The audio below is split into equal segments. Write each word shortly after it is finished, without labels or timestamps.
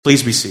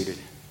Please be seated.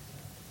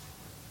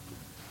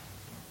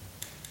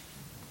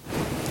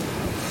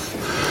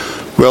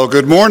 Well,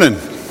 good morning.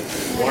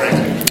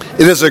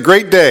 It is a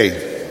great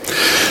day.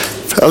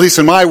 At least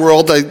in my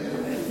world,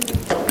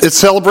 it's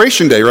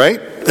celebration day, right?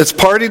 It's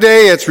party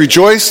day, it's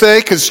rejoice day,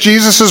 because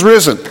Jesus is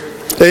risen.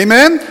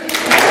 Amen?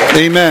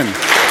 Amen.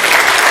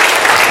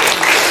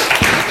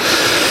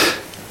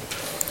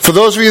 For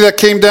those of you that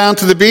came down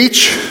to the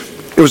beach,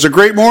 it was a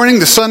great morning.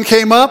 The sun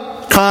came up.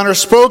 Connor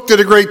spoke, did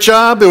a great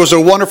job. It was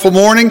a wonderful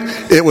morning.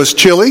 It was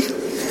chilly.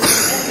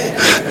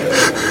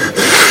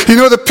 You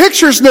know, the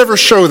pictures never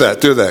show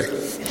that, do they?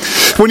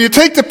 When you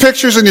take the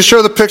pictures and you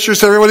show the pictures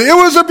to everybody, it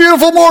was a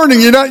beautiful morning.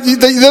 They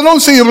don't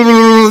see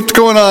what's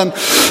going on.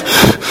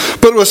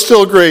 But it was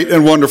still great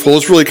and wonderful. It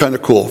was really kind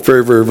of cool.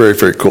 Very, very, very,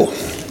 very cool.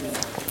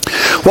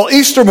 Well,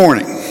 Easter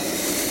morning.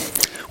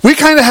 We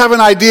kind of have an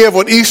idea of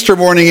what Easter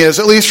morning is,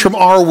 at least from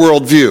our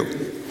worldview.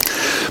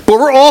 But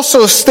we're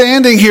also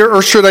standing here,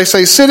 or should I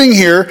say sitting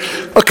here,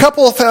 a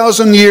couple of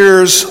thousand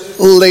years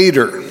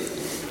later.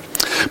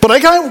 But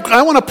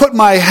I want to put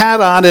my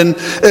hat on and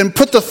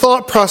put the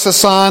thought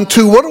process on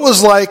to what it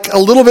was like a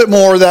little bit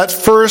more that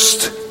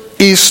first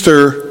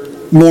Easter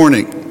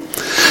morning.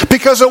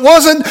 Because it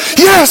wasn't,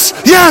 yes,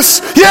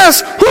 yes,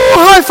 yes, woo,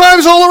 high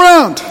fives all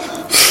around.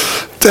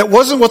 That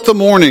wasn't what the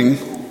morning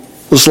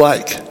was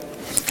like.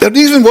 It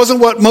even wasn't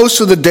what most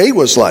of the day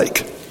was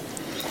like.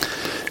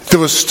 There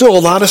was still a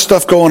lot of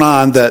stuff going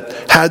on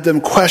that had them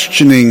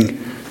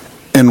questioning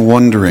and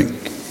wondering.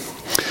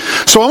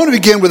 So I want to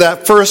begin with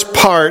that first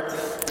part.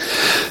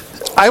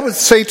 I would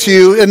say to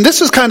you, and this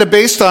is kind of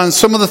based on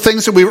some of the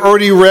things that we've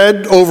already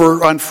read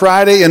over on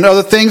Friday and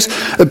other things,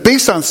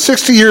 based on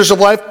 60 years of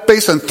life,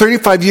 based on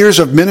 35 years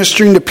of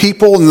ministering to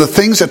people and the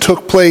things that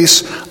took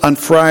place on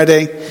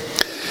Friday.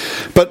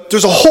 But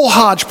there's a whole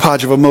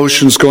hodgepodge of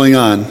emotions going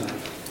on.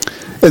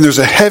 And there's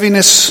a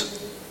heaviness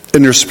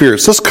in their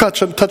spirits. Let's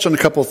touch on a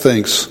couple of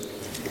things.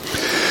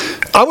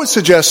 I would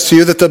suggest to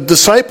you that the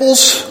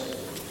disciples,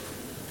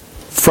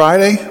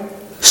 Friday,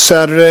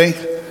 Saturday,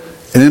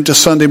 and into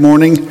Sunday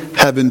morning,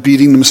 have been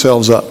beating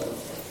themselves up.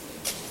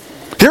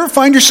 Do you ever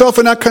find yourself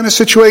in that kind of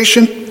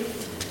situation?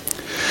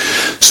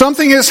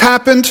 Something has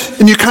happened,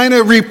 and you kind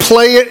of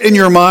replay it in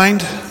your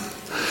mind,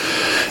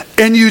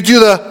 and you do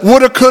the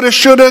woulda, coulda,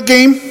 shoulda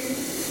game.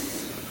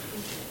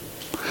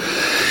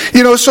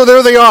 You know, so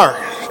there they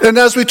are. And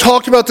as we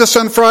talked about this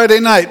on Friday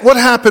night, what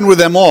happened with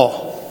them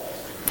all?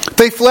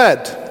 They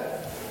fled.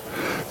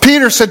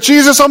 Peter said,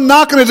 Jesus, I'm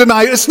not going to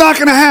deny it. It's not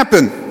going to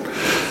happen.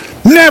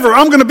 Never.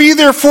 I'm going to be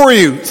there for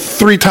you.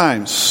 3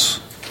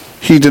 times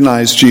he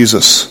denies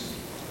Jesus.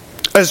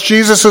 As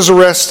Jesus is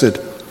arrested,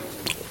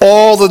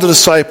 all the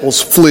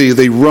disciples flee.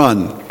 They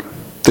run.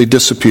 They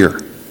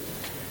disappear.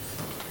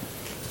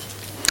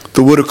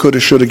 The woulda, coulda,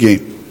 shoulda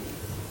game.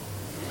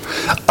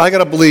 I got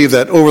to believe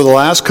that over the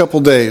last couple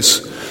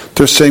days,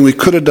 they're saying we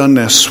could have done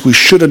this. We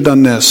should have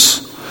done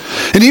this.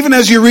 And even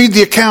as you read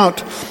the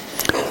account,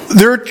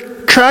 they're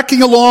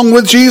tracking along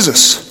with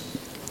Jesus.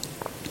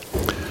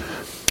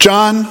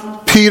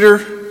 John,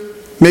 Peter,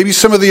 maybe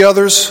some of the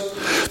others,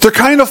 they're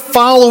kind of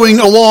following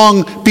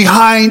along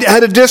behind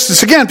at a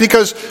distance. Again,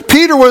 because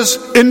Peter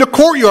was in the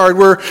courtyard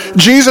where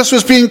Jesus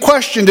was being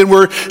questioned and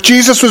where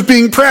Jesus was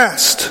being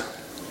pressed.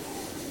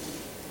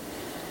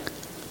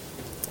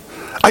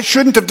 I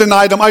shouldn't have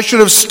denied him. I should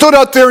have stood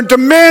out there and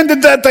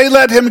demanded that they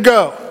let him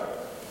go.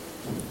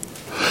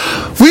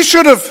 We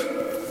should have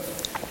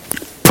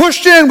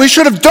pushed in. We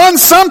should have done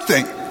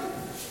something.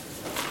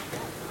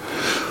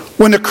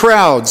 When the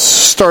crowds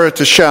started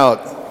to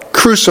shout,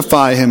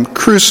 crucify him,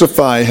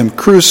 crucify him,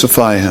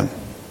 crucify him.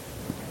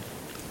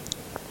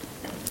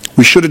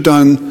 We should have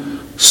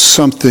done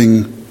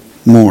something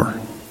more.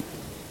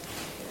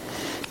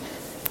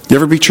 You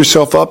ever beat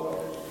yourself up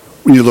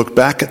when you look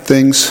back at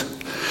things?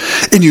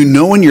 And you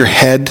know in your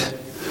head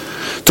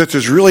that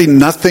there's really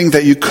nothing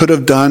that you could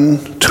have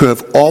done to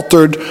have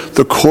altered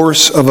the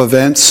course of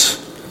events.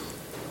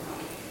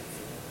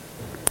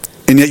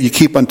 And yet you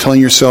keep on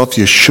telling yourself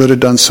you should have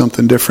done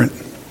something different.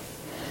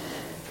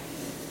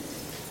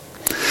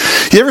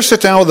 You ever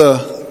sit down with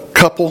a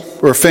couple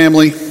or a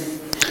family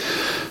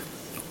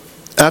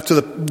after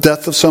the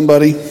death of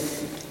somebody,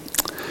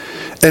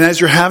 and as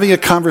you're having a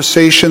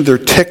conversation, they're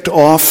ticked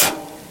off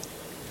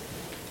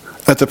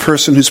at the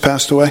person who's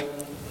passed away?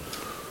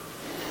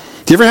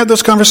 You ever had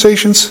those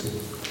conversations?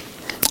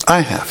 I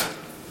have.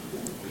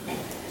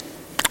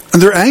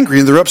 And they're angry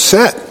and they're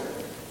upset.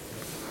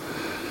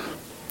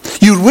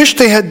 You wish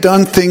they had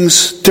done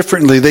things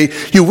differently.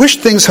 You wish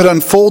things had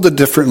unfolded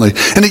differently.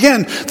 And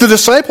again, the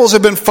disciples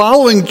have been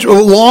following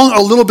along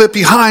a little bit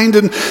behind,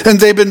 and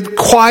they've been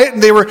quiet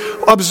and they were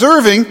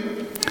observing,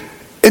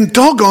 and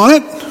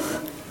doggone it,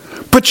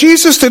 but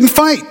Jesus didn't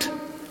fight.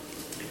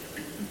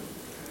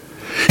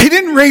 He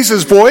didn't raise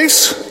his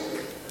voice.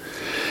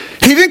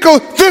 He didn't go,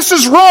 this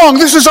is wrong,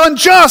 this is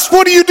unjust,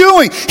 what are you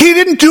doing? He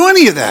didn't do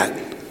any of that.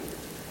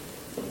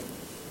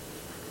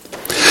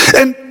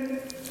 And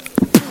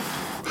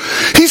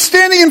he's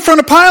standing in front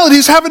of Pilate,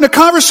 he's having a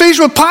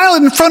conversation with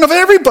Pilate in front of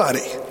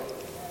everybody.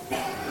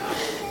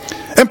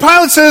 And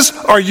Pilate says,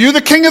 "Are you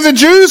the king of the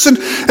Jews?"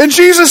 And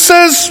Jesus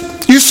says,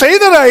 "You say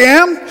that I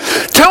am."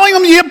 Telling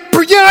him, yeah,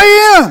 I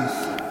am.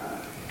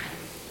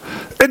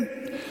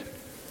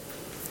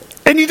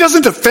 And he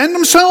doesn't defend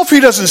himself. He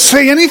doesn't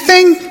say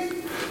anything.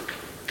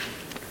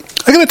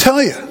 I got to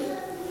tell you,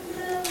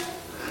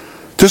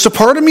 there's a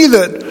part of me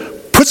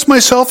that puts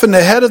myself in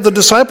the head of the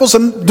disciples,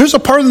 and there's a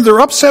part of them that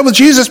are upset with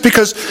Jesus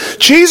because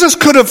Jesus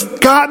could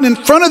have gotten in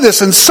front of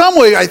this in some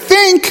way. I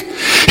think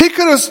he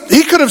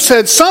could have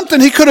said something.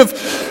 He could have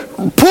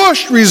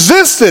pushed,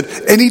 resisted,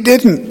 and he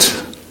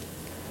didn't.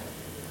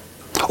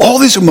 All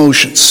these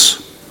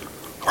emotions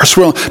are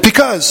swirling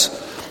because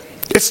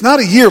it's not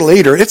a year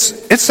later.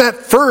 It's that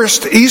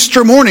first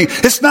Easter morning.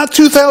 It's not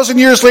 2,000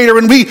 years later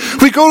when we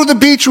go to the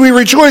beach and we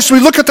rejoice. We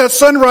look at that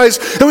sunrise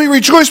and we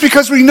rejoice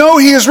because we know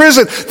He is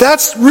risen.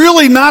 That's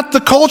really not the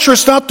culture.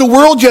 It's not the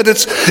world yet.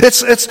 It's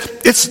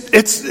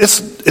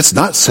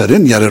not set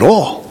in yet at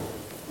all.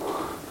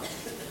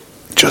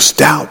 Just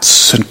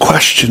doubts and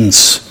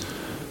questions,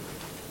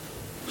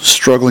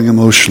 struggling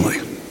emotionally.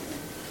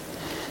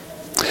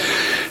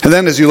 And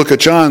then as you look at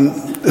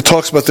John, it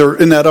talks about they're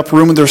in that upper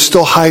room and they're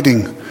still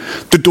hiding.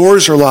 The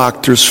doors are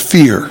locked. There's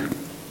fear.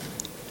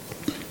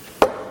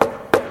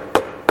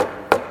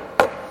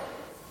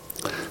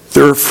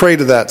 They're afraid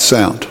of that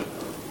sound.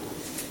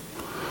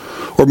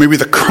 Or maybe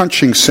the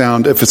crunching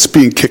sound if it's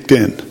being kicked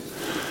in.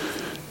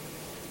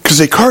 Because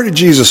they carted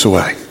Jesus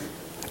away.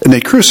 And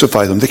they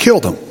crucified him. They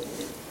killed him.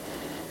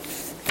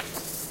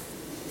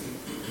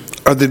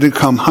 Are they to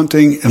come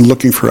hunting and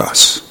looking for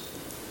us?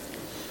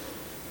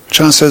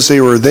 John says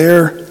they were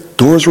there,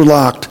 doors were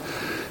locked,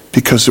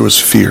 because there was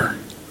fear.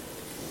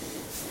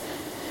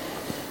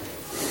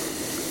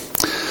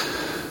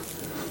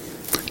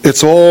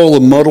 It's all a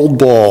muddled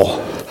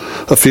ball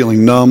of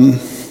feeling numb,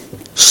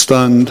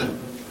 stunned,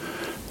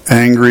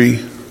 angry,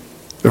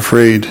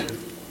 afraid,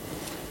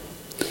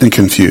 and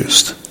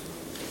confused.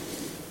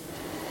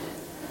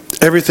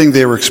 Everything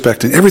they were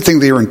expecting, everything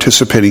they were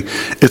anticipating,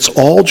 it's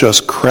all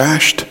just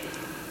crashed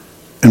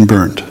and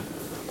burned.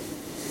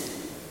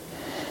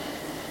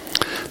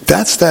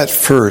 That's that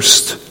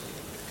first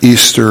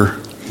Easter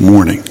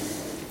morning.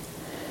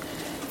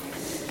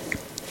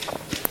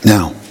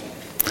 Now,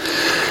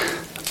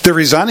 they're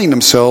resigning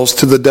themselves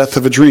to the death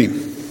of a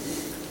dream.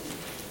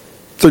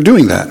 They're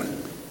doing that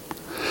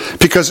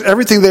because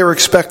everything they were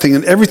expecting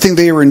and everything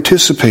they were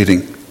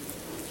anticipating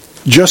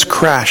just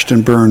crashed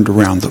and burned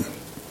around them.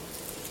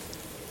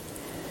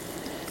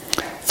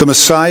 The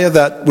Messiah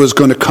that was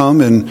going to come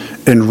and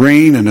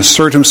reign and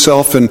assert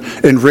himself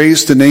and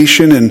raise the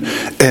nation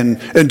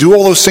and do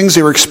all those things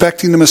they were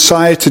expecting the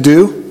Messiah to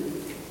do,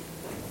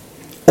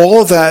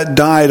 all of that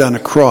died on a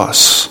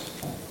cross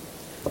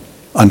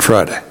on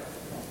Friday.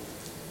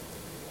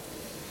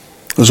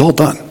 It was all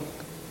done.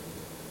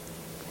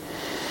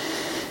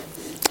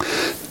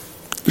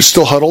 They're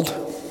still huddled.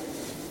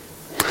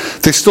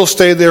 They still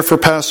stayed there for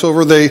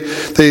Passover. They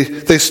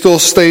still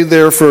stayed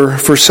there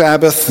for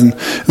Sabbath. And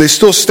they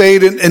still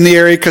stayed in the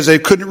area because they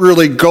couldn't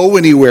really go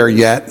anywhere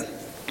yet.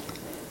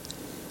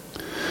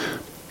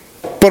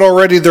 But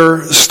already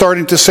they're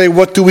starting to say,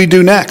 what do we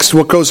do next?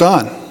 What goes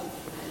on?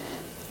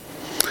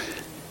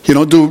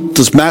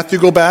 Does Matthew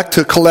go back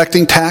to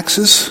collecting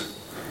taxes?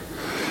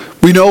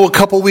 We know a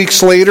couple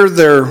weeks later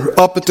they're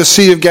up at the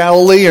Sea of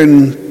Galilee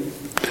and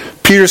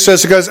Peter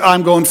says to the guys,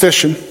 I'm going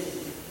fishing.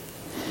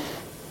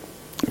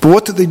 But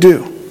what did they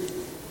do?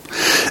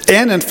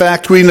 And in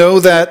fact, we know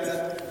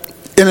that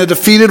in a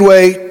defeated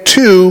way,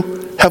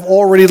 2 have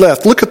already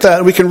left. Look at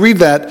that. We can read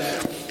that.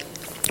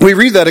 We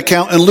read that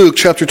account in Luke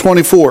chapter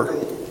 24.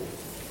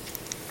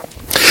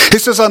 It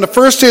says, on the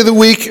first day of the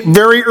week,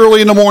 very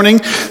early in the morning,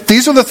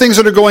 these are the things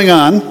that are going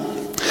on.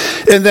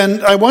 And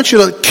then I want you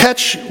to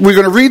catch, we're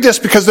going to read this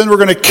because then we're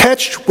going to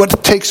catch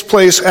what takes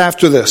place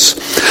after this.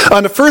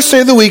 On the first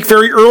day of the week,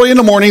 very early in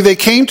the morning, they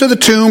came to the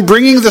tomb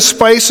bringing the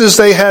spices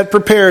they had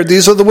prepared.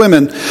 These are the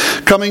women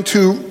coming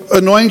to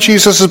anoint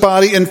Jesus'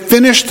 body and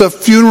finish the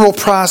funeral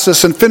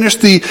process and finish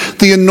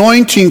the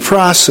anointing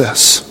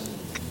process.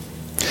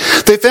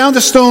 They found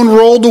the stone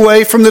rolled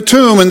away from the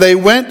tomb, and they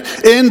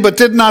went in but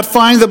did not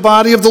find the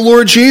body of the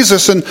Lord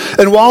Jesus.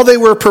 And while they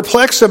were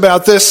perplexed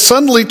about this,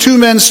 suddenly 2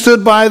 men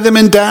stood by them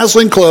in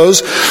dazzling clothes.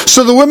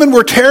 So the women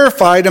were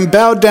terrified and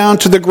bowed down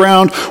to the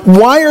ground.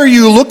 Why are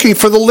you looking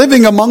for the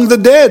living among the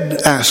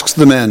dead? Asked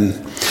the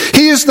men.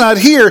 He is not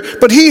here,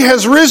 but he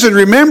has risen.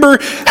 Remember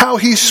how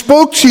he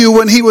spoke to you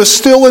when he was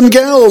still in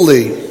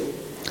Galilee,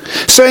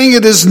 saying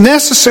it is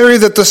necessary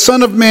that the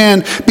Son of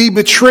Man be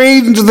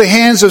betrayed into the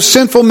hands of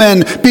sinful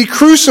men, be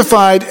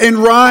crucified, and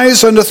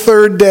rise on the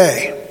 3rd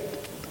day.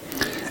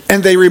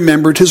 And they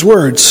remembered his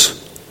words.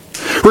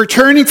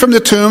 Returning from the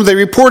tomb, they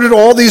reported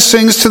all these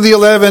things to the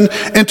 11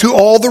 and to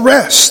all the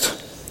rest.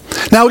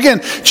 Now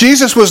again,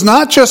 Jesus was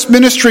not just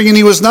ministering and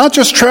he was not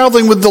just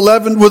traveling with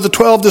the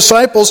 12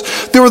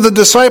 disciples. There were the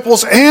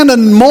disciples and a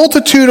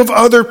multitude of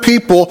other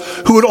people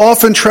who would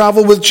often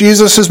travel with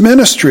Jesus'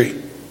 ministry.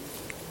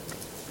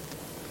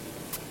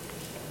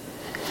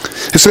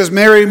 It says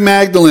Mary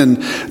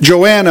Magdalene,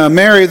 Joanna,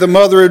 Mary the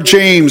mother of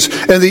James,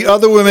 and the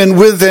other women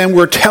with them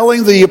were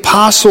telling the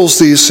apostles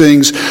these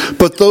things,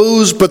 but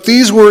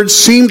these words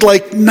seemed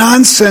like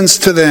nonsense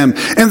to them,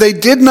 and they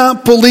did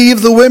not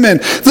believe the women.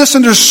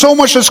 Listen, there's so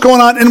much that's going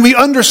on, and we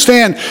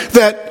understand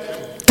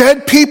that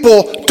dead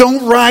people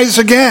don't rise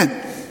again.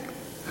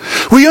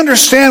 We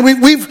understand,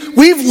 we've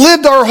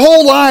lived our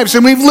whole lives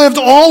and we've lived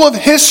all of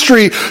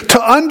history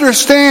to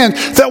understand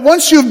that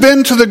once you've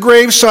been to the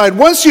graveside,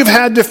 once you've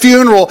had the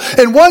funeral,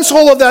 and once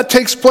all of that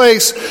takes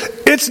place,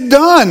 it's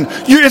done.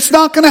 It's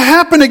not going to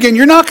happen again.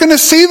 You're not going to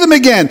see them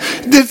again.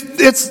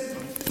 It's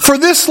for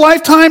this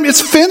lifetime,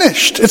 it's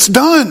finished. It's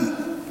done.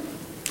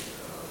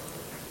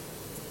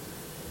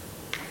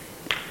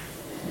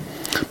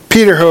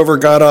 Peter, however,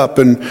 got up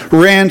and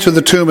ran to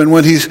the tomb, and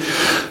when he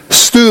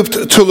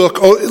stooped to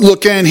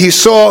look in, he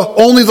saw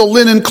only the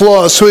linen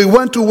cloths. So he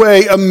went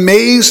away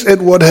amazed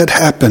at what had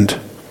happened.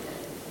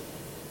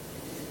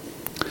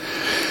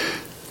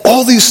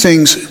 All these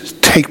things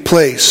take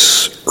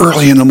place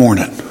early in the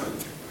morning.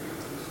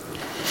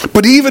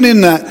 But even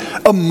in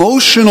that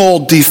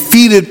emotional,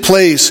 defeated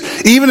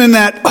place, even in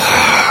that,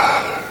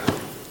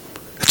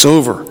 it's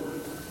over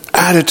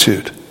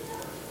attitude,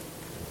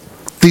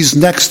 these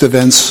next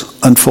events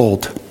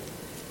unfold.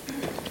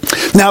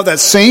 Now that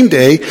same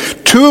day,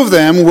 2 of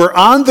them were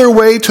on their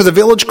way to the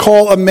village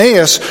called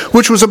Emmaus,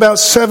 which was about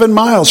 7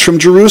 miles from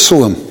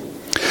Jerusalem.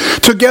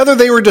 Together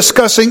they were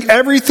discussing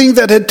everything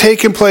that had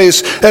taken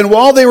place, and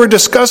while they were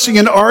discussing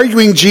and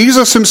arguing,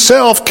 Jesus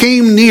himself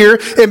came near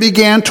and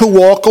began to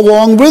walk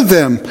along with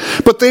them,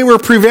 but they were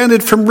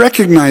prevented from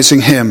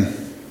recognizing him.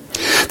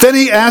 Then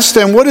he asked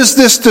them, "What is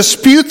this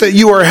dispute that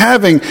you are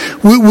having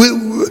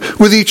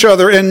with each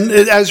other and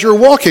as you're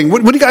walking?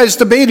 What are you guys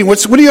debating?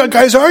 What are you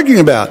guys arguing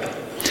about?"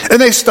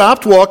 And they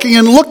stopped walking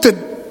and looked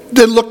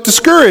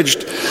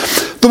discouraged.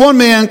 The one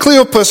man,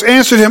 Cleopas,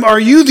 answered him, "Are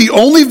you the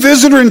only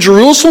visitor in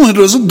Jerusalem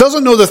who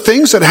doesn't know the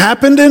things that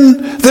happened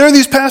in there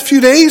these past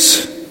few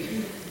days?"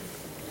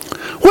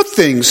 "What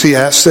things?" he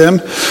asked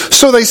them.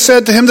 So they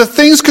said to him, "The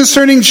things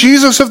concerning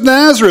Jesus of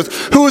Nazareth,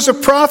 who was a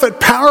prophet,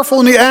 powerful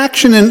in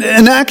action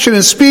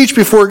and speech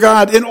before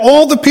God and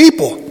all the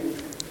people.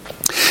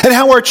 And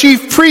how our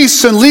chief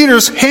priests and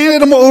leaders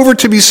handed him over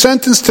to be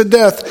sentenced to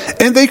death,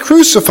 and they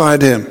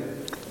crucified him.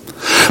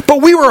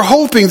 But we were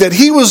hoping that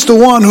he was the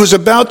one who was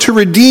about to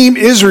redeem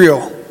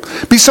Israel.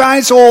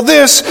 Besides all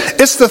this,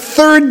 it's the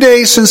 3rd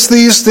day since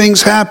these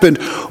things happened.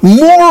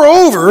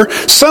 Moreover,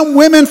 some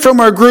women from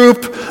our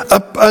group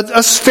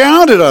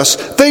astounded us.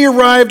 They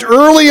arrived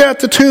early at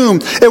the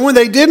tomb, and when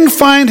they didn't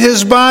find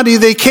his body,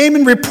 they came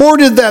and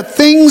reported that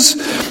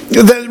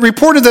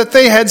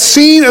they had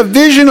seen a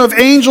vision of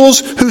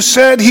angels who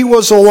said he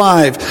was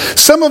alive.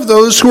 Some of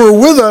those who were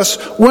with us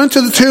went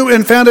to the tomb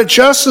and found it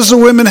just as the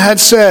women had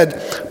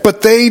said,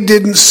 but they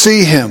didn't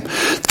see him."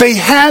 They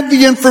had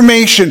the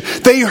information.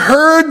 They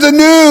heard the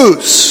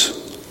news.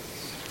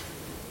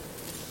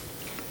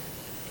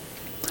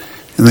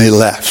 And they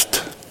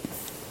left.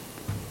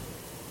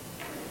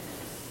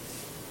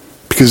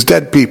 Because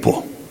dead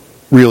people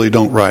really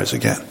don't rise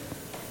again.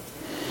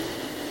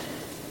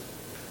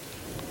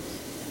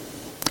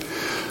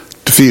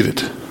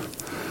 Defeated.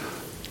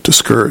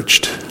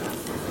 Discouraged.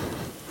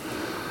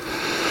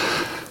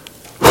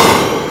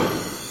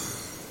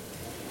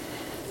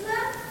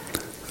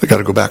 They got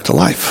to go back to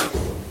life.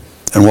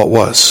 And what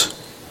was?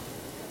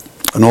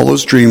 And all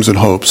those dreams and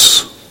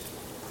hopes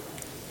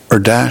are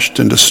dashed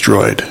and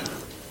destroyed.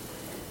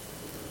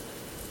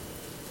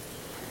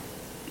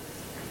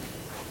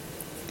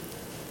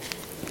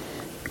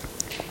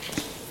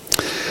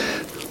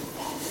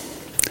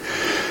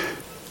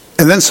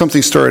 And then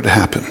something started to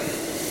happen.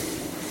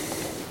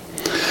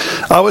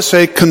 I would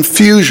say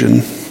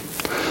confusion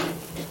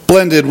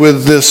blended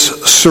with this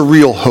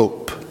surreal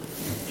hope.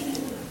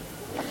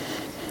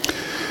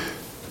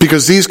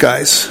 Because these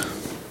guys,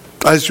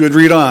 as you would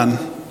read on,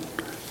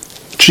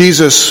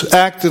 Jesus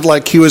acted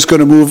like he was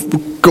going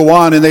to go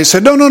on, and they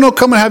said, no,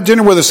 come and have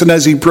dinner with us. And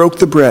as he broke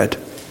the bread,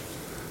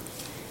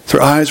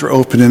 their eyes were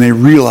open and they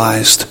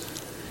realized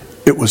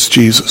it was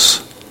Jesus.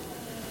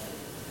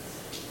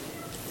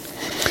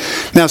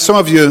 Now, some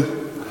of you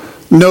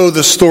know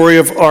the story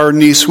of our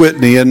niece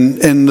Whitney and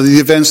the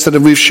events that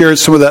we've shared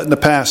some of that in the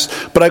past.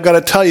 But I've got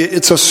to tell you,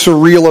 it's a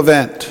surreal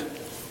event.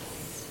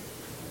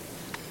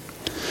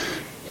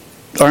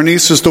 Our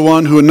niece is the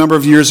one who a number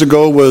of years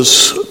ago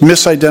was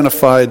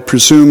misidentified,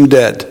 presumed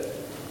dead.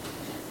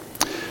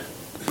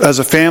 As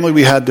a family,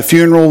 we had the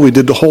funeral. We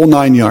did the whole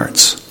 9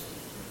 yards.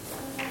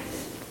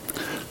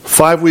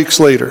 5 weeks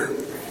later,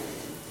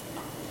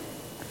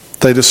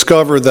 they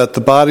discovered that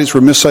the bodies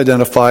were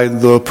misidentified.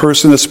 The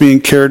person that's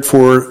being cared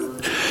for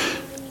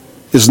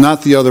is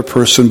not the other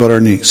person, but our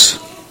niece.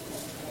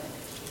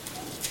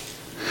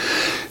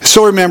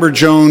 So I remember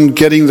Joan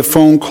getting the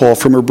phone call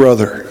from her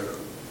brother.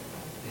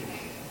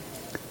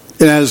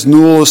 And as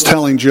Newell is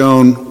telling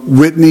Joan,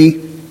 Whitney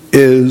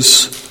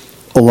is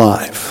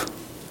alive.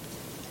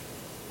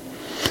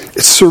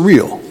 It's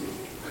surreal.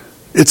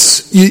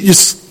 It's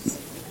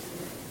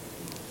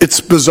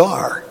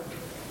bizarre.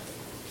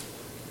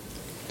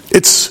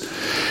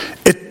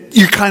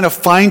 You kind of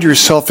find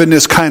yourself in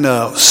this kind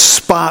of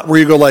spot where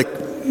you go like,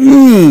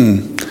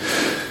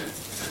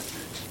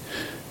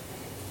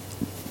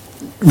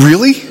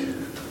 really?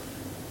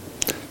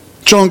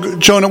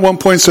 Joan at one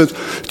point said,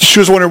 she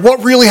was wondering,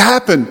 what really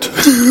happened?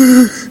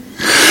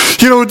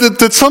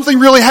 Did something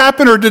really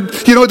happen? Or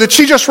did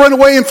she just run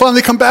away and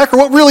finally come back? Or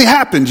what really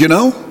happened,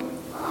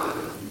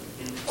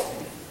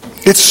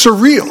 It's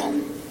surreal.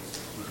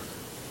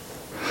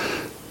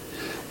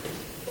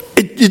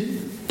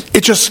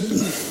 It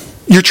just...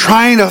 You're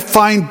trying to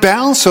find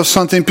balance of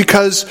something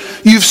because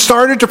you've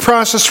started to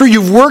process through.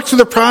 You've worked through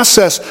the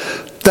process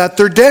that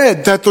they're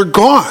dead, that they're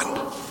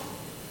gone.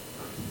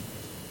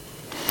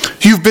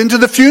 You've been to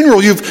the funeral.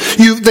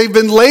 They've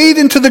been laid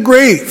into the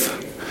grave.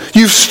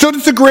 You've stood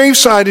at the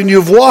graveside and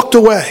you've walked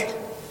away.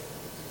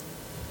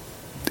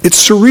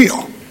 It's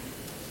surreal.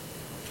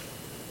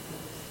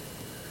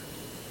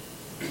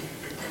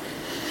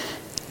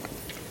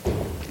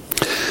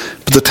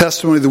 But the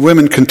testimony of the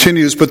women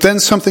continues, but then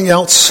something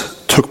else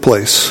took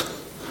place.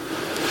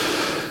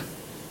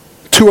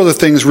 Two other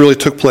things really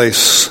took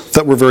place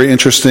that were very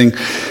interesting.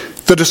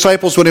 The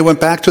disciples, when they went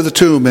back to the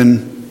tomb,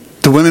 and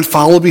the women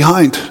followed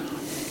behind.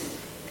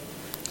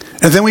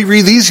 And then we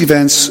read these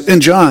events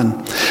in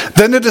John.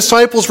 Then the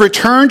disciples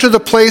returned to the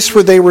place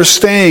where they were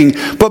staying,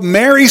 but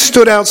Mary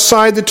stood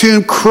outside the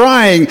tomb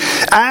crying.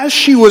 As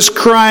she was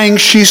crying,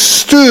 she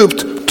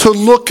stooped to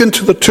look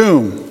into the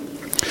tomb.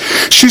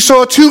 She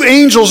saw two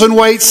angels in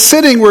white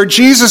sitting where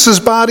Jesus'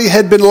 body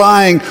had been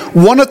lying,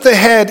 one at the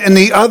head and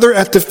the other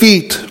at the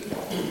feet.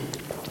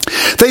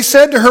 They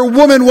said to her,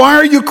 "Woman, why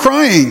are you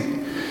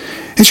crying?"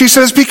 And she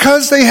says,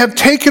 "Because they have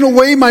taken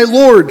away my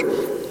Lord,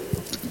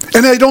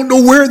 and I don't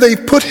know where they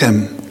put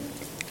him."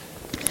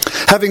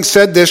 Having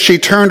said this, she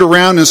turned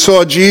around and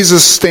saw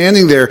Jesus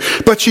standing there,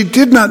 but she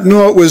did not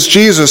know it was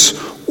Jesus.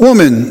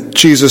 "Woman,"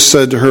 Jesus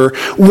said to her,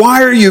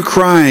 "why are you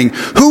crying?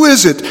 Who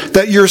is it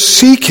that you're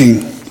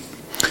seeking?"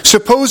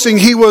 Supposing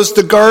he was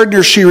the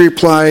gardener, she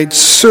replied,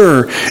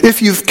 "Sir,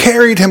 if you've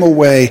carried him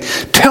away,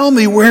 tell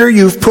me where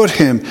you've put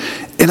him,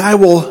 and I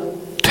will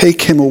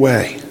take him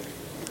away."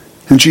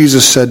 And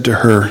Jesus said to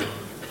her,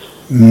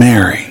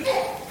 "Mary."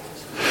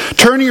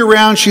 Turning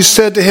around, she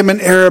said to him in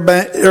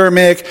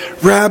Aramaic,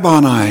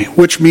 "Rabboni,"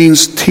 which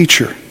means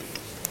teacher.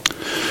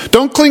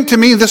 "Don't cling to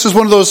me." This is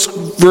one of those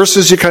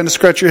verses you kind of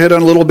scratch your head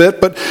on a little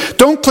bit. But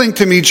 "don't cling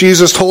to me,"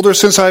 Jesus told her,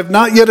 "since I have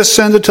not yet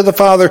ascended to the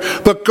Father.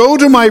 But go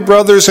to my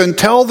brothers and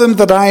tell them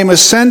that I am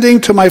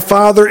ascending to my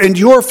Father and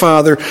your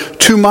Father,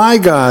 to my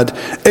God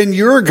and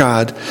your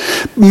God."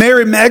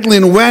 Mary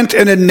Magdalene went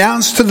and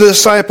announced to the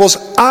disciples,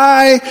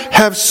 "I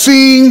have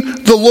seen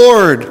the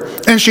Lord."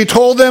 And she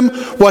told them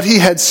what he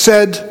had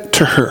said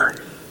to her.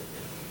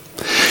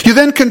 You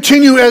then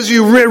continue as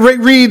you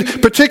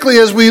read, particularly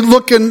as we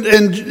look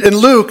in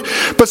Luke,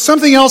 but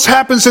something else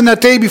happens in that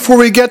day before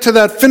we get to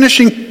that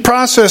finishing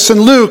process in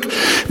Luke.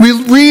 We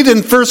read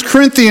in 1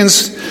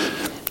 Corinthians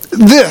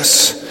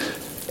this,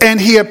 "And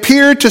he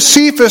appeared to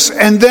Cephas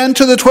and then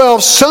to the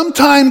 12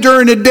 sometime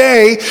during the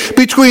day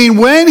between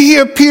when he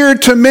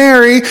appeared to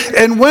Mary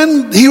and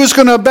when he was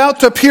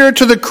about to appear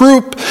to the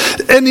group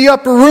in the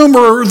upper room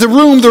or the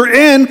room they're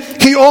in.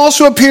 He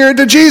also appeared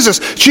to Jesus."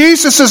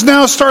 Jesus is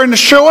now starting to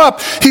show up.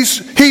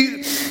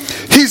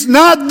 He's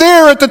not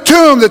there at the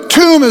tomb. The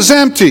tomb is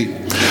empty.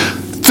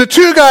 The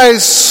two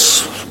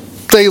guys,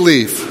 they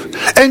leave.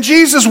 And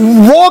Jesus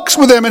walks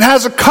with them and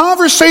has a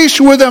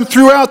conversation with them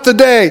throughout the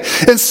day.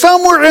 And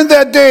somewhere in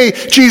that day,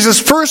 Jesus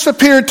first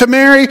appeared to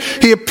Mary.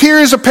 He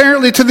appears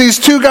apparently to these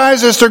two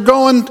guys as they're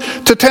going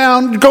to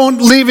town,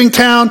 leaving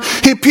town.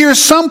 He appears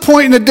some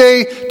point in the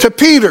day to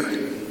Peter.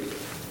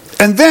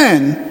 And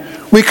then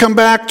we come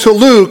back to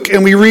Luke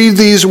and we read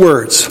these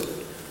words.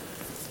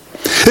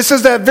 It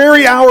says, "That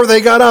very hour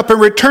they got up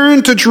and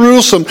returned to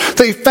Jerusalem.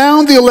 They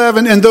found the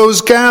 11 and those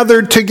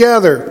gathered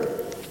together,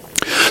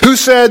 who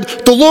said,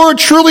 'The Lord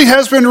truly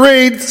has been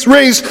raised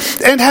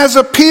and has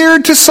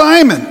appeared to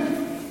Simon.'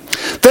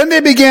 Then they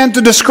began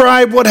to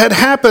describe what had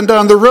happened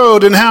on the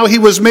road and how he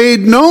was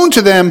made known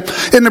to them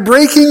in the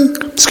breaking,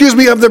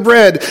 of the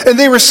bread. And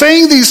they were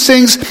saying these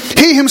things.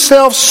 He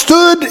himself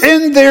stood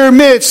in their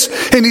midst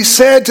and he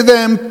said to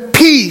them,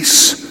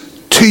 'Peace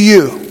to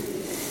you.'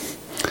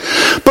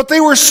 But they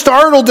were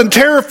startled and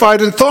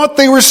terrified and thought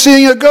they were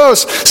seeing a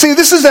ghost." See,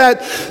 this is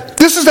that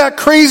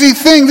crazy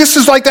thing. This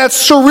is like that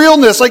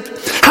surrealness. Like,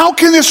 how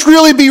can this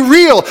really be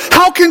real?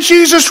 How can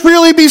Jesus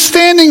really be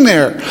standing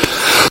there?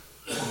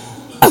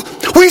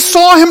 We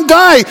saw him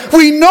die.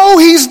 We know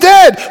he's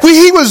dead.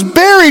 He was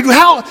buried.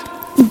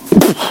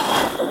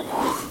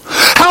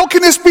 How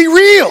can this be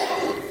real?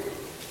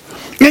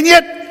 And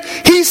yet,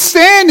 he's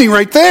standing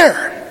right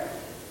there.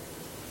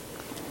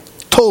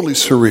 Totally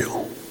surreal.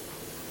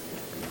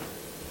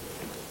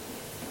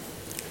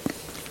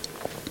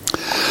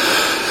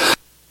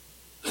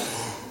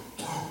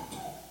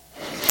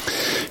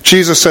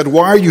 Jesus said,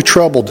 "Why are you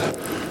troubled?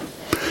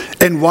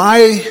 And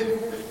why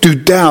do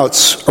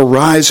doubts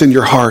arise in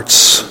your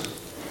hearts?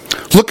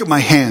 Look at my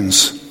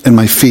hands and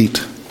my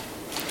feet,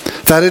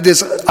 that it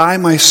is I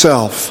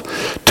myself.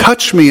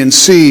 touch me and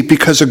see,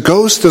 because a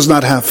ghost does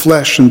not have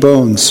flesh and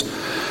bones,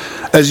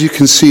 as you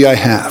can see I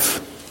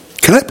have.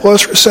 Can I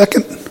pause for a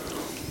second?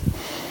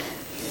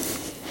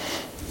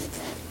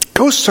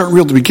 Ghosts aren't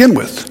real to begin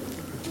with.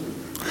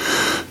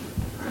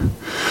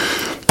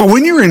 But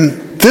when you're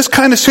in this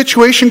kind of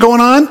situation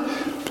going on,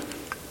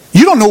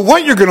 you don't know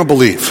what you're going to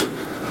believe.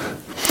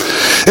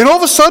 And all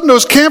of a sudden,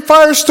 those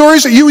campfire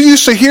stories that you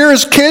used to hear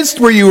as kids,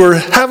 where you were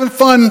having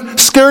fun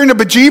scaring the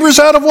bejeebers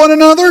out of one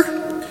another,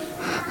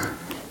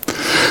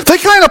 they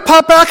kind of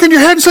pop back in your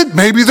head and said,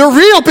 maybe they're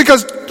real,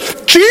 because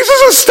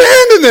Jesus is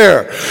standing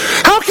there.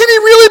 How can he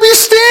really be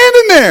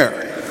standing there?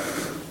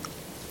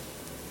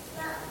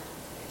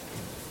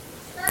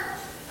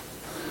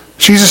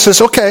 Jesus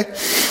says, okay,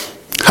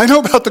 I know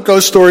about the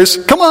ghost stories.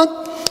 Come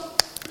on.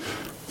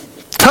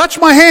 Touch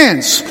my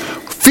hands.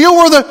 Feel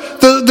where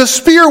the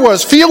spear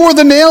was. Feel where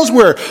the nails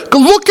were.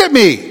 Look at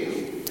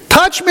me.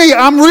 Touch me.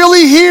 I'm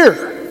really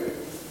here.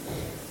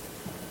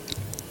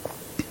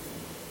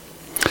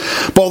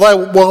 But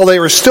while they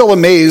were still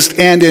amazed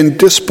and in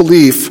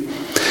disbelief,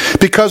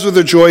 because of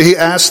their joy, he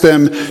asked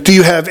them, do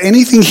you have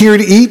anything here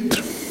to eat?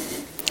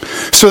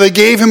 So they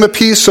gave him a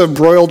piece of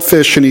broiled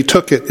fish, and he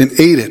took it and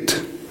ate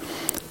it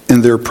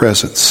in their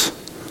presence.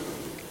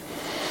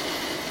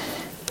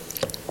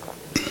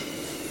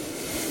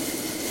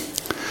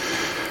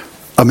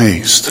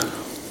 Amazed.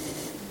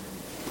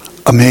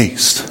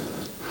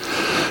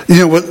 You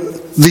know what?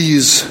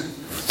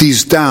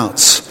 These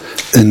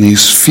doubts and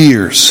these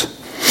fears,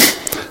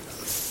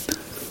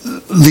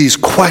 these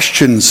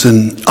questions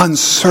and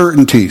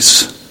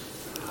uncertainties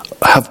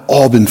have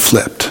all been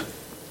flipped.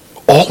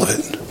 All of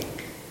it.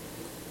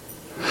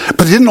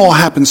 But it didn't all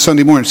happen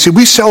Sunday morning. See,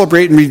 we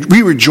celebrate and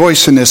we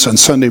rejoice in this on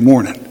Sunday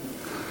morning.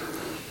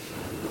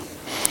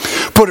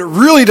 But it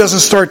really doesn't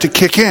start to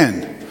kick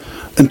in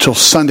until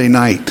Sunday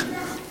night,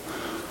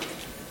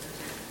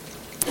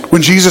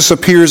 when Jesus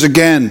appears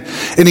again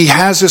and he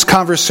has this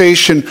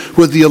conversation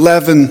with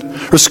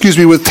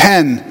with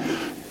 10,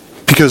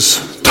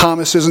 because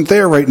Thomas isn't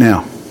there right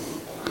now.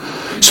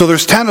 So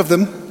there's 10 of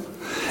them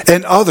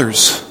and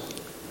others.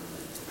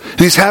 And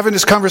he's having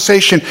this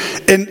conversation,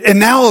 and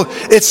now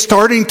it's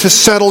starting to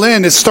settle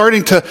in. It's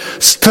starting to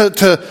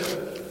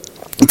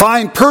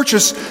find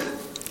purchase.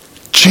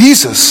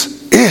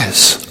 Jesus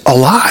is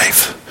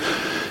alive.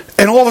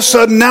 And all of a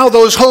sudden now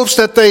those hopes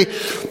that they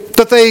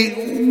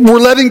were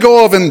letting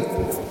go of and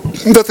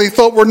that they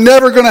thought were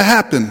never going to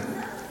happen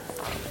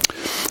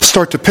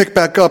start to pick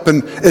back up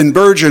and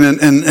burgeon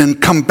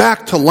and come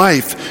back to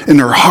life in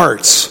their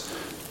hearts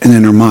and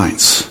in their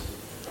minds.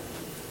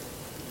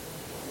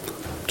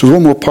 There's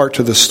one more part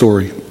to this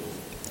story.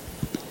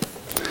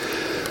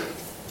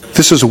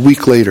 This is a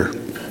week later.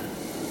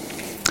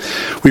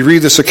 We read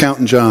this account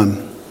in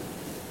John.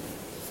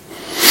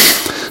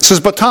 It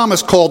says, but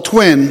Thomas, called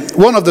Twin,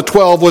 one of the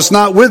 12, was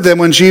not with them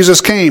when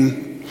Jesus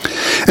came.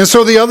 And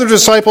so the other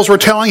disciples were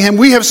telling him,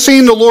 we have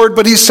seen the Lord.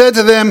 But he said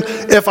to them,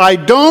 if I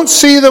don't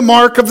see the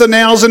mark of the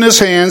nails in his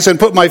hands, and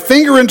put my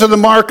finger into the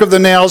mark of the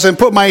nails, and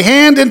put my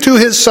hand into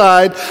his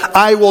side,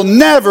 I will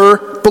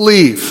never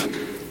believe.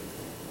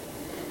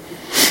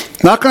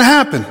 Not going to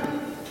happen.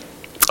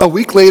 A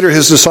week later,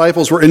 his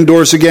disciples were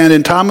indoors again,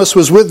 and Thomas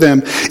was with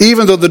them,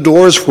 even though the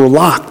doors were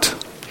locked.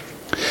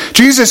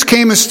 Jesus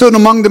came and stood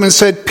among them and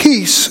said,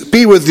 peace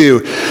be with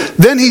you.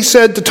 Then he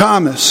said to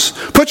Thomas,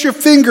 put your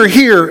finger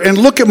here and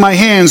look at my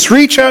hands.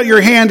 Reach out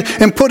your hand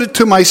and put it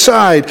to my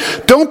side.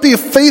 Don't be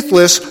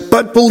faithless,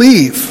 but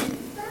believe.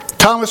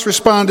 Thomas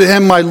responded to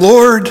him, my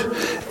Lord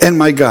and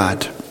my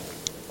God.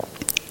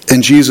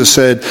 And Jesus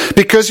said,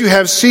 because you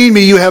have seen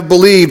me, you have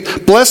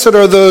believed. Blessed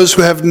are those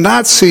who have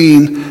not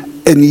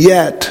seen and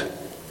yet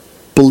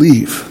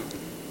believe.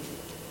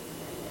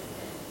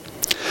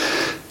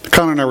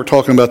 Connor and I were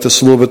talking about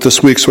this a little bit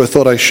this week, so I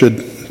thought I should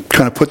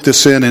kind of put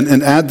this in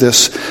and add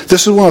this.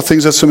 This is one of the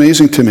things that's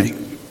amazing to me.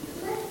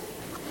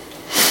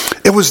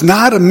 It was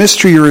not a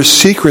mystery or a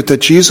secret that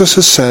Jesus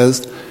has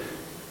said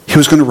he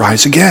was going to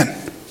rise again.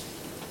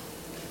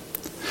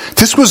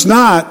 This was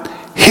not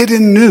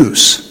hidden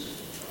news.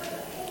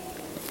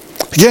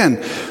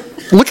 Again,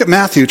 look at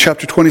Matthew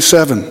chapter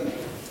 27.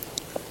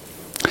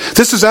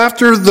 This is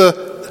after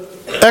the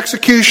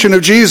execution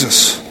of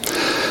Jesus.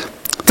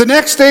 The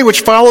next day,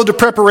 which followed the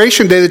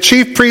preparation day, the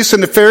chief priests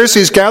and the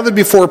Pharisees gathered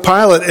before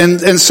Pilate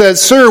and said,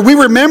 Sir, we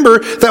remember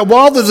that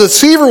while the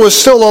deceiver was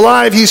still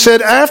alive, he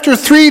said, after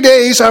 3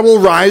 days I will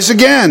rise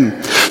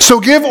again. So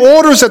give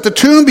orders that the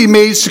tomb be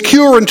made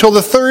secure until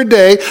the third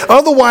day.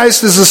 Otherwise,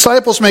 his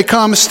disciples may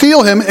come,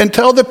 steal him, and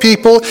tell the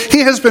people he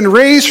has been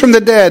raised from the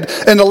dead,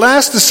 and the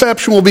last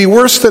deception will be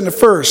worse than the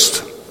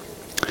first.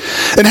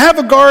 And have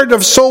a guard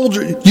of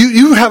soldiers.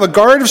 You have a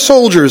guard of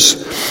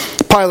soldiers.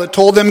 Pilate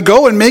told them,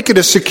 go and make it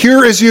as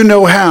secure as you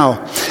know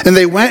how. And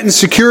they went and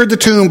secured the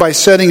tomb by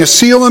setting a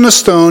seal on a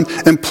stone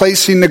and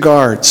placing the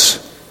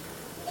guards.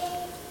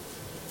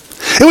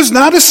 It was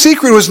not a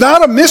secret. It was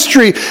not a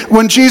mystery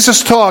when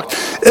Jesus talked.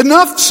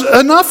 Enough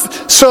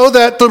so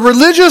that the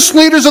religious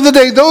leaders of the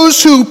day,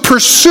 those who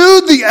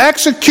pursued the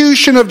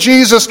execution of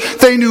Jesus,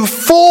 they knew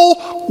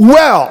full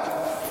well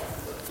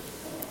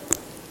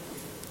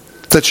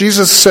that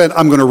Jesus said,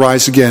 I'm going to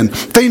rise again.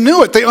 They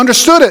knew it. They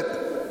understood it.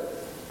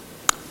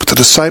 But the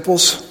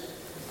disciples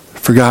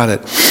forgot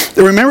it.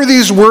 They remember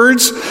these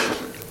words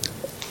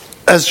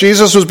as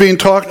Jesus was being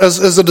talked,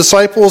 as the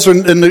disciples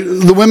and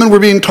the women were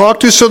being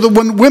talked to. So that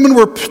when women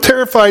were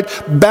terrified,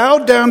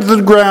 bowed down to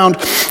the ground.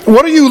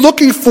 What are you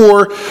looking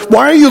for?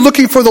 Why are you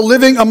looking for the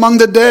living among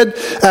the dead?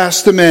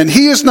 Asked the men.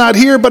 He is not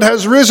here, but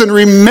has risen.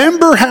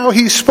 Remember how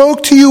he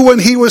spoke to you when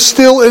he was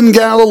still in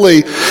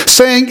Galilee,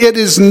 saying, it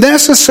is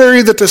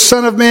necessary that the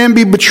Son of Man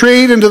be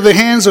betrayed into the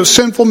hands of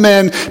sinful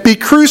men, be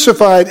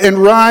crucified, and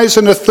rise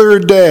on the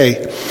third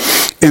day.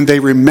 And they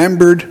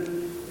remembered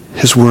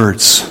his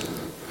words.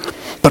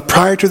 But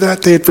prior to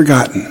that, they had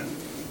forgotten.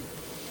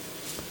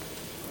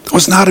 It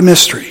was not a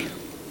mystery.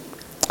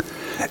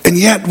 And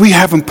yet, we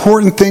have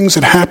important things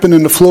that happen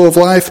in the flow of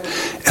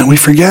life, and we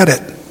forget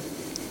it.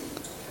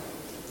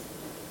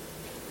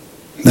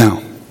 Now,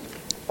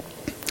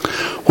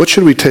 what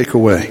should we take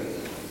away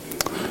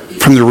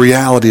from the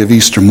reality of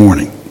Easter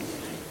morning?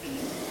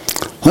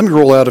 Let me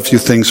roll out a few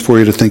things for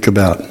you to think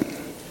about.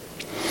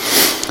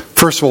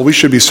 First of all, we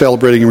should be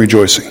celebrating and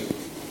rejoicing.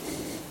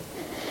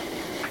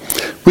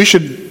 We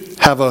should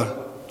have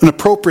an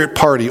appropriate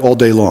party all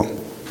day long.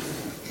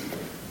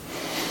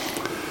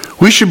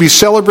 We should be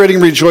celebrating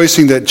and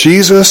rejoicing that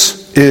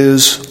Jesus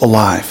is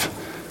alive.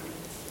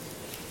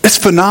 It's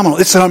phenomenal.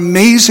 It's an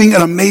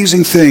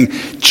amazing thing.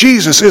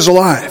 Jesus is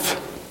alive.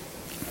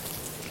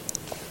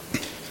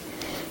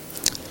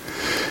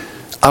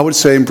 I would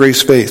say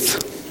embrace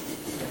faith.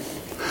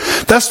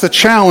 That's the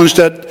challenge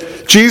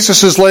that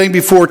Jesus is laying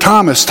before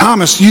Thomas.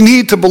 Thomas, you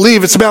need to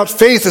believe. It's about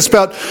faith. It's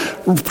about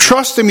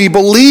trusting me,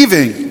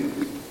 believing.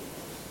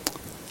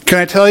 Can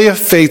I tell you,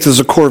 faith is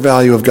a core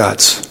value of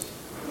God's.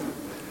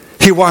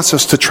 He wants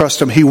us to trust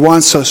him. He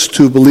wants us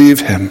to believe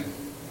him.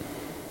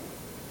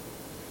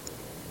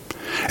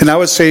 And I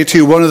would say to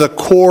you, one of the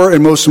core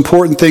and most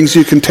important things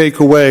you can take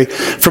away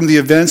from the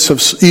events of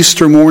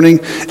Easter morning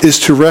is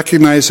to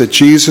recognize that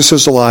Jesus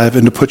is alive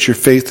and to put your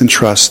faith and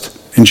trust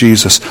in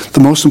Jesus. The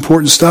most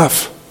important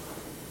stuff.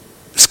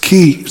 It's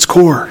key. It's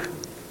core.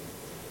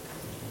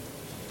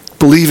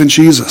 Believe in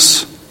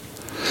Jesus.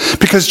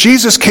 Because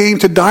Jesus came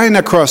to die on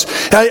that cross.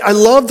 I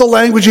love the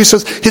language. He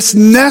says, it's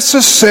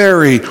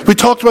necessary. We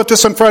talked about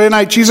this on Friday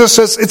night. Jesus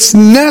says, it's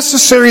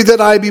necessary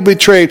that I be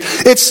betrayed.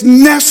 It's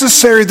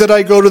necessary that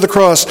I go to the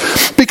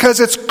cross. Because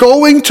it's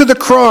going to the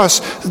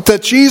cross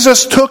that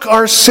Jesus took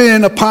our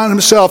sin upon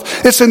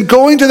himself. It's in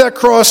going to that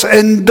cross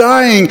and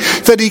dying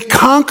that he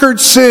conquered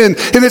sin.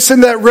 And it's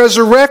in that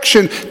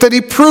resurrection that he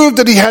proved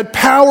that he had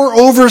power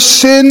over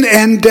sin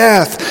and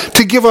death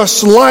to give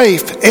us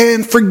life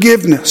and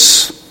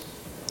forgiveness.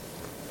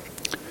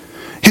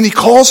 And he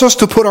calls us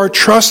to put our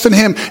trust in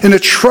him and to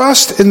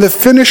trust in the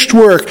finished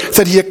work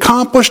that he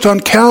accomplished on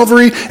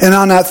Calvary and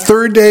on that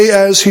third day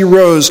as he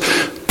rose,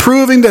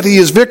 proving that he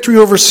is victory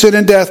over sin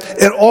and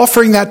death and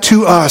offering that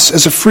to us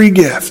as a free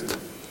gift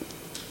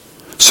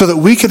so that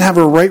we can have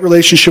a right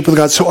relationship with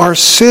God, so our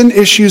sin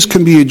issues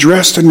can be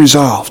addressed and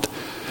resolved.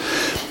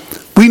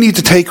 We need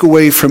to take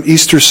away from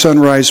Easter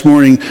sunrise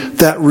morning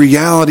that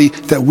reality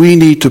that we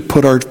need to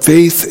put our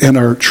faith and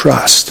our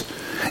trust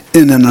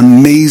in an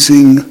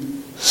amazing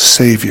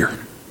Savior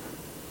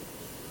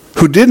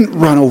who didn't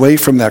run away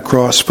from that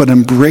cross but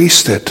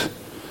embraced it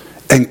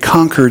and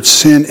conquered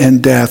sin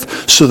and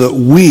death so that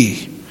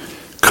we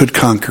could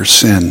conquer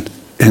sin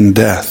and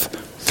death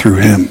through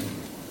him.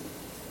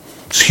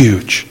 It's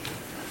huge.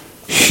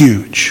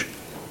 Huge.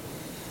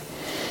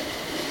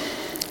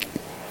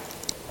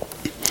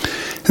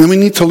 And then we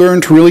need to learn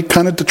to really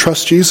kind of to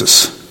trust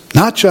Jesus.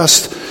 Not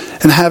just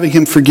in having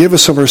him forgive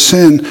us of our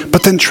sin,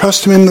 but then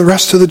trust him in the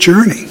rest of the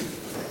journey.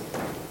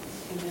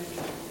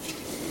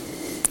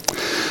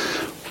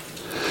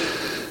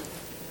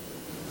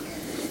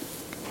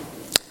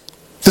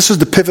 This is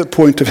the pivot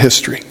point of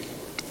history.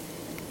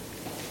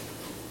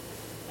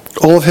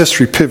 All of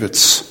history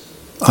pivots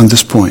on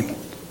this point.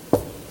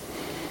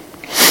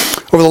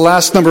 Over the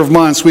last number of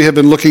months, we have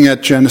been looking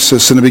at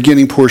Genesis and the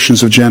beginning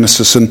portions of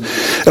Genesis, and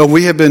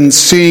we have been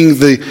seeing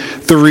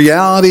the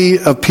reality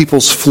of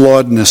people's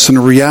flawedness and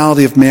the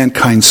reality of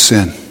mankind's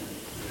sin.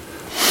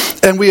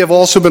 And we have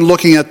also been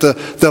looking at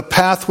the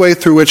pathway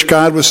through which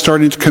God was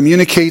starting to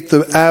communicate,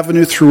 the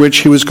avenue through which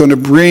he was going to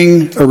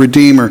bring a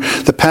Redeemer,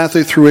 the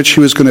pathway through which he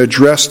was going to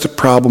address the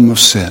problem of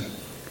sin.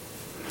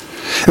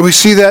 And we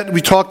see that, we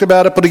talked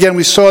about it, but again,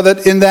 we saw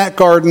that in that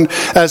garden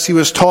as he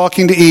was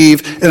talking to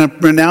Eve and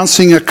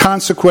announcing a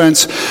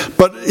consequence.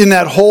 But in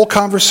that whole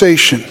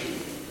conversation,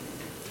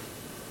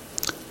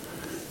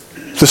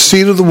 the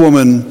seed of the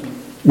woman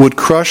would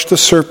crush the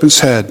serpent's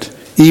head,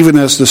 even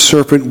as the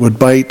serpent would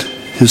bite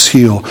his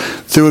heel.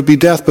 There would be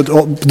death, but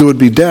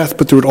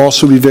there would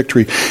also be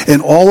victory.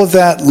 And all of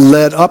that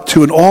led up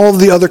to, and all of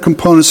the other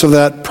components of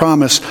that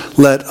promise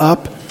led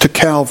up to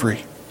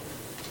Calvary.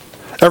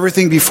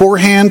 Everything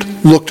beforehand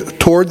looked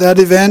toward that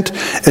event,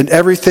 and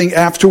everything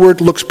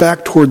afterward looks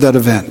back toward that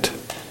event.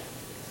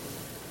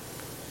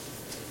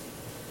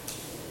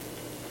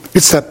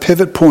 It's that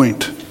pivot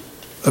point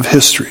of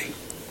history.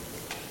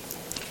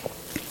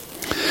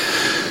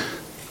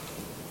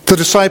 The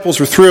disciples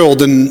were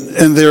thrilled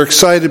and they're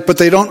excited, but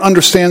they don't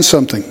understand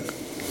something.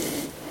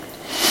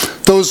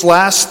 Those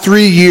last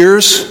 3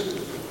 years,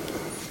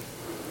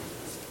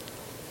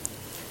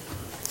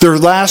 their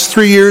last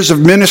 3 years of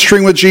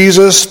ministering with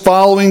Jesus,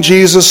 following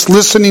Jesus,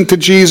 listening to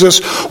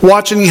Jesus,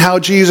 watching how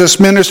Jesus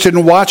ministered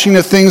and watching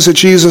the things that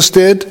Jesus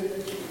did,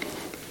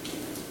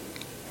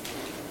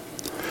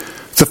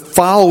 the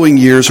following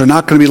years are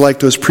not going to be like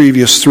those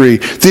previous 3.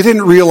 They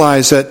didn't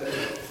realize that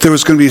there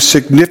was going to be a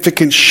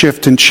significant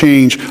shift and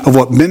change of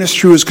what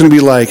ministry was going to be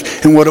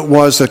like and what it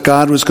was that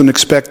God was going to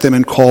expect them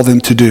and call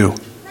them to do.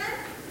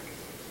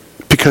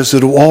 Because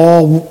it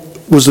all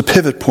was the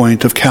pivot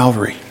point of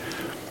Calvary.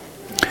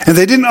 And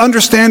they didn't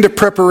understand the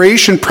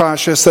preparation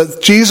process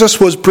that Jesus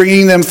was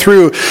bringing them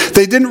through.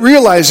 They didn't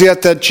realize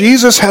yet that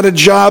Jesus had a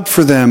job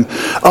for them,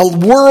 a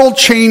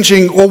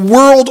world-changing, a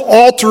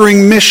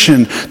world-altering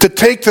mission to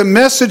take the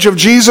message of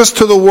Jesus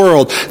to the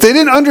world. They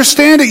didn't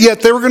understand it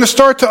yet. They were going to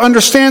start to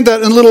understand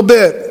that in a little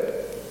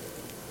bit.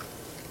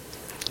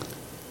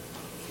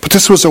 But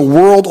this was a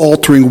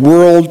world-altering,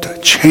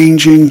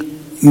 world-changing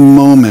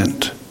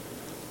moment.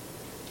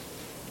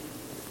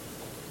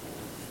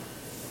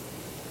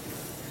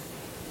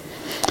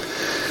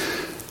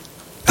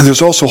 And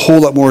there's also a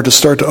whole lot more to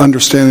start to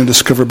understand and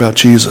discover about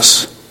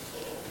Jesus.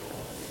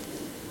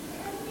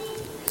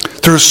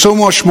 There is so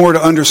much more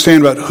to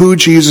understand about who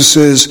Jesus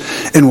is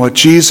and what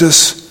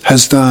Jesus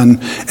has done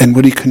and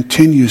what he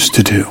continues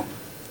to do.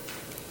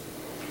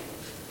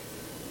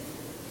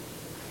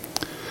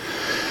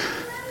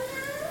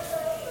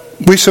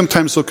 We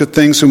sometimes look at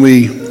things and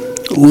we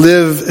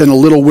live in a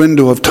little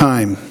window of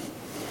time.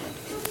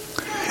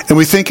 And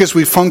we think as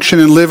we function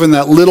and live in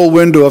that little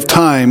window of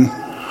time,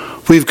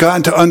 we've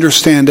gotten to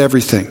understand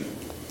everything.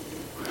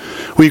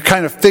 We've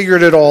kind of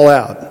figured it all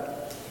out.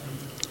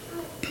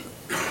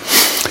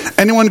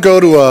 Anyone go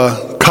to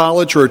a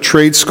college or a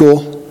trade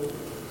school?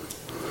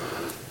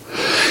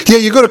 Yeah,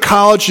 you go to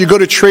college, you go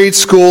to trade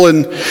school,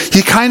 and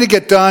you kind of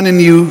get done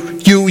and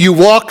you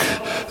walk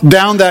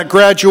down that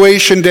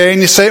graduation day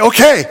and you say,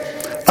 okay,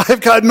 I've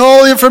gotten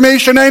all the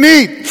information I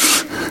need.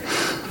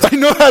 I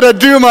know how to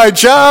do my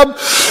job.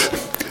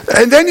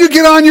 And then you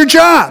get on your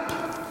job.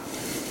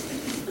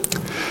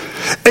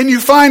 And you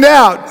find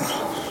out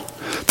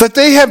that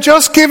they have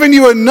just given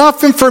you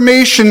enough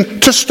information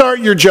to start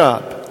your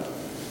job.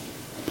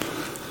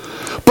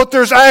 But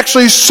there's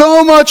actually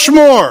so much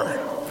more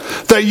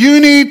that you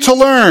need to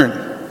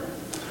learn.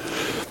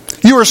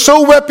 You are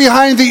so wet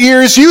behind the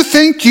ears, you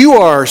think you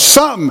are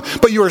something,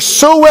 but you are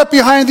so wet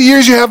behind the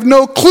ears you have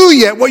no clue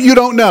yet what you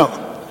don't know.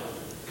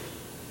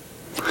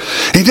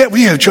 And yet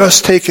we have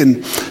just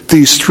taken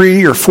these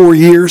 3 or 4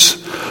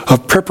 years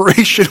of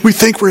preparation. We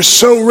think we're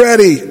so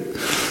ready.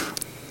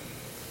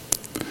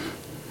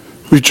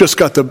 We've just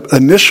got the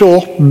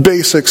initial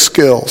basic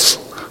skills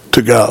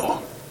to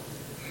go.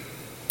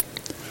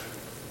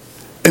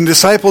 And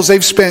disciples,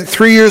 they've spent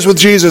 3 years with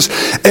Jesus,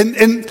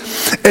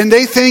 and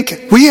they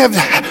think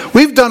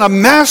we've done a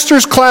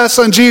master's class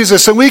on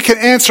Jesus and we can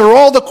answer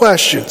all the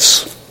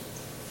questions.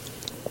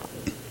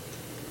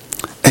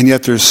 And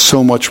yet there's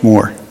so much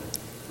more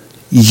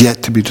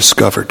yet to be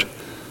discovered.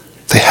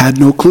 They had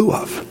no clue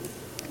of.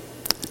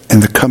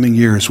 And the coming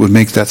years would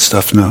make that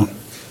stuff known.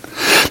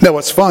 Now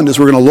what's fun is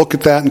we're going to look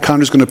at that, and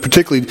Connor's going to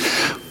particularly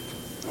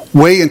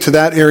weigh into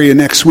that area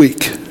next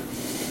week.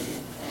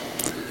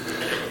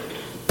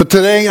 But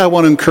today I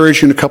want to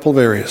encourage you in a couple of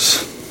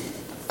areas.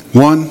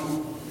 1,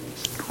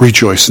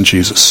 rejoice in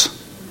Jesus.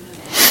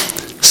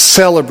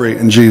 Celebrate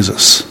in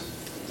Jesus.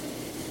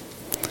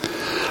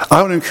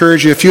 I want to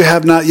encourage you, if you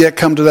have not yet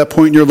come to that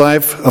point in your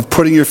life of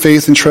putting your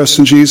faith and trust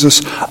in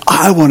Jesus,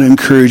 I want to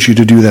encourage you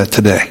to do that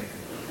today.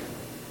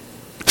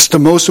 It's the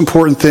most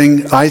important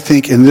thing, I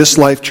think, in this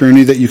life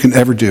journey that you can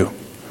ever do.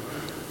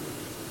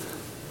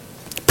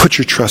 Put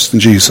your trust in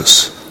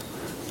Jesus.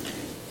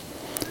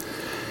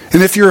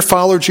 And if you're a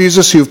follower of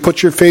Jesus, you've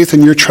put your faith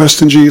and your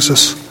trust in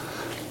Jesus,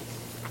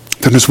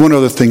 then there's one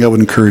other thing I would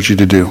encourage you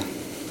to do.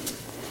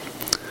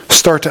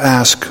 Start to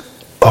ask,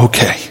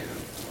 okay,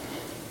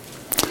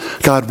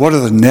 God, what are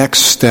the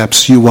next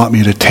steps you want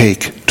me to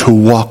take to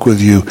walk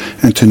with you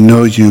and to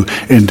know you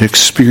and to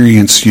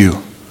experience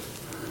you,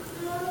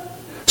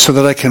 so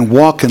that I can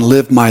walk and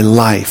live my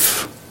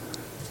life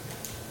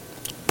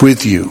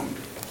with you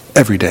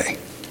every day?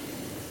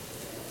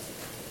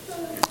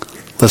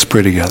 Let's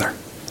pray together.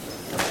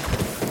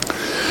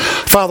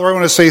 Father, I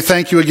want to say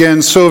thank you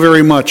again so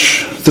very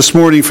much this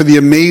morning for the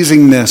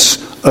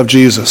amazingness of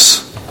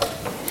Jesus.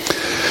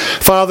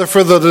 Father,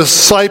 for the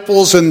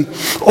disciples and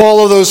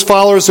all of those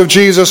followers of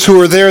Jesus who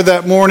were there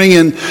that morning,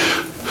 and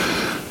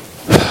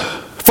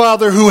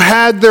Father, who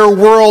had their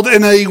world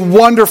in a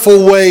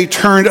wonderful way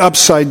turned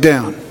upside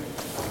down.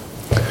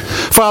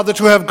 Father,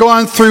 to have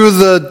gone through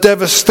the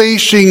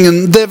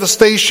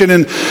devastation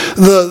and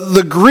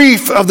the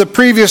grief of the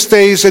previous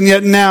days, and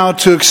yet now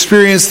to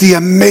experience the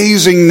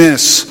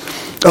amazingness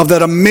of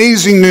that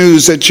amazing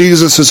news that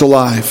Jesus is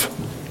alive.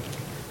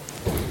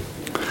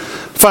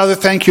 Father,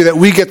 thank you that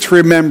we get to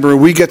remember,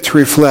 we get to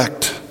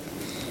reflect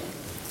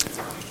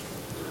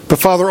But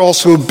Father,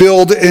 also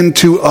build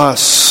into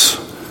us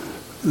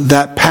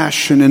that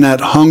passion and that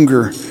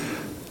hunger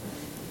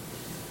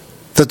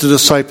that the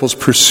disciples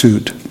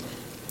pursued.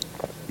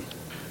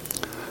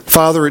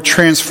 Father, it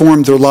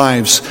transformed their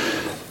lives,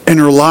 and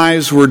their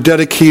lives were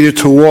dedicated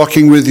to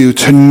walking with you,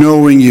 to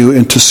knowing you,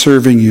 and to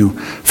serving you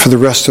for the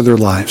rest of their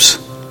lives.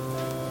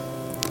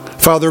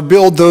 Father,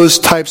 build those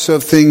types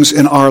of things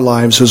in our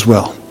lives as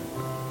well.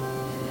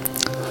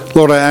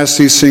 Lord, I ask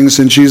these things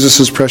in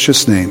Jesus'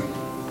 precious name.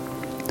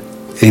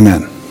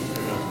 Amen.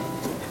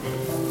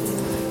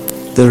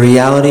 The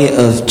reality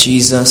of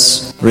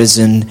Jesus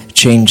risen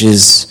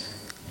changes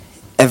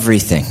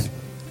everything,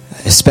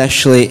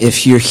 especially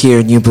if you're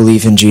here and you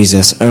believe in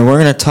Jesus. And we're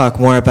going to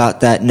talk more about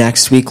that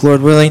next week,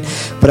 Lord willing.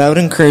 But I would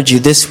encourage you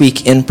this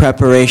week in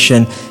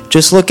preparation,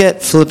 just look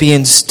at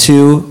Philippians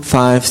 2,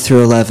 5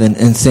 through 11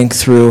 and think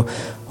through,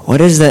 what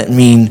does that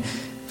mean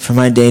for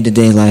my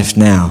day-to-day life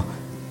now?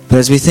 But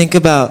as we think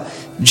about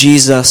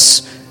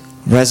Jesus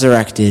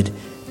resurrected,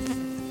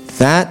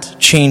 that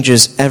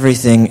changes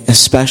everything,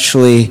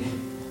 especially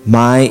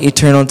my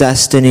eternal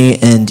destiny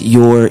and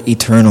your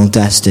eternal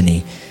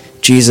destiny.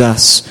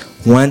 Jesus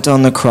went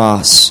on the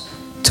cross,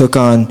 took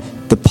on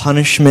the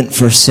punishment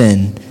for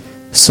sin,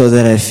 so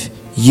that if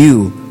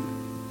you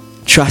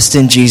trust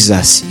in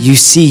Jesus, you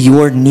see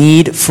your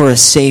need for a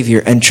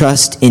Savior and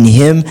trust in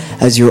Him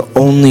as your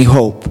only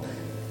hope.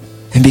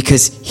 And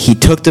because He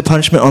took the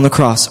punishment on the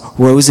cross,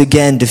 rose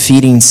again,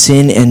 defeating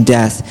sin and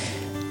death,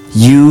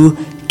 you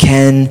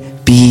can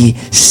be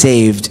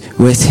saved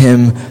with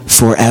Him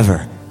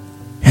forever.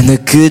 And the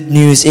good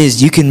news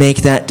is you can make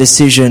that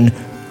decision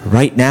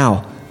right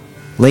now,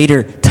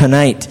 later,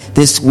 tonight,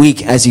 this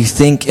week, as you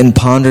think and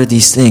ponder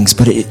these things.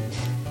 But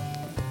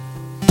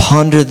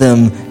ponder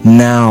them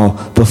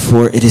now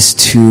before it is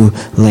too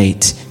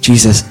late.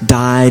 Jesus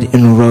died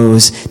and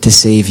rose to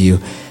save you.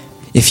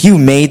 If you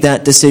made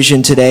that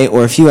decision today,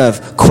 or if you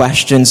have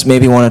questions,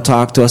 maybe want to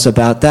talk to us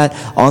about that,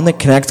 on the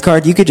Connect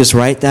card, you could just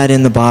write that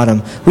in the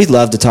bottom. We'd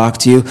love to talk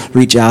to you,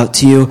 reach out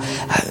to you.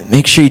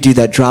 Make sure you do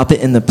that. Drop it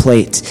in the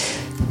plate,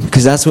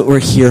 because that's what we're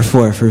here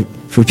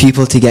for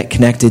people to get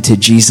connected to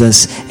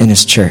Jesus and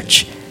His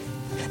church.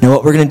 Now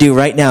what we're going to do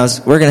right now is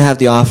we're going to have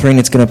the offering.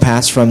 It's going to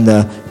pass from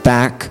the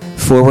back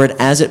forward.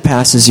 As it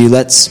passes you,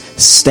 let's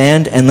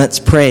stand and let's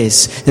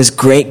praise this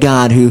great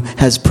God who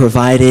has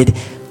provided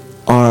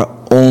our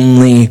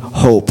only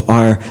hope,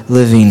 our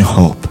living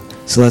hope.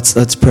 So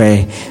let's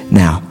pray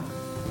now.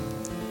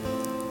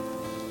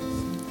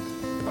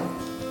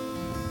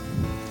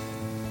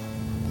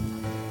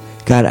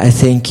 God, I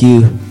thank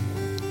you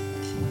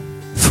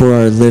for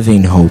our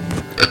living hope.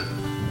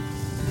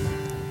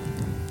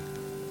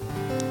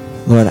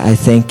 Lord, I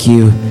thank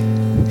you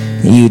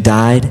that you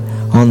died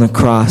on the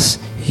cross.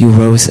 You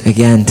rose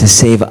again to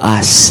save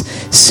us,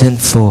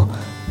 sinful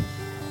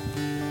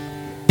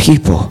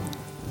people.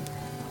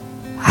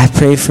 I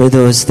pray for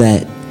those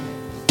that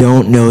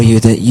don't know you,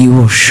 that you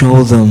will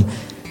show them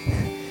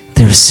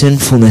their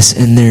sinfulness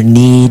and their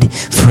need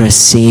for a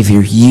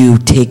Savior, you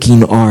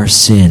taking our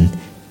sin.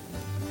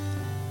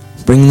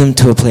 Bring them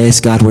to a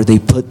place, God, where they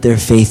put their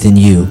faith in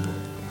you.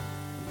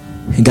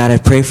 And God, I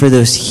pray for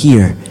those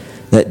here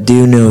that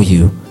do know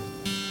you.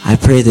 I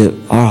pray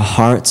that our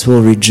hearts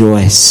will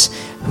rejoice.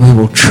 We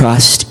will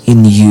trust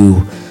in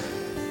you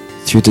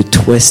through the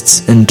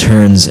twists and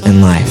turns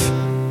in life.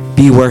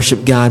 Be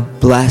worshiped,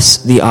 God. Bless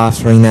the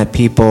offering that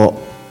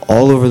people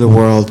all over the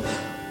world,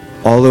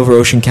 all over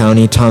Ocean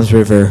County, Toms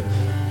River,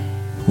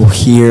 will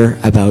hear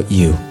about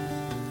you.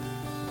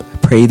 I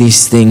pray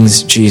these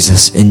things,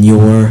 Jesus, in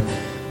your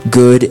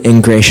good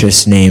and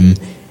gracious name.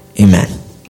 Amen.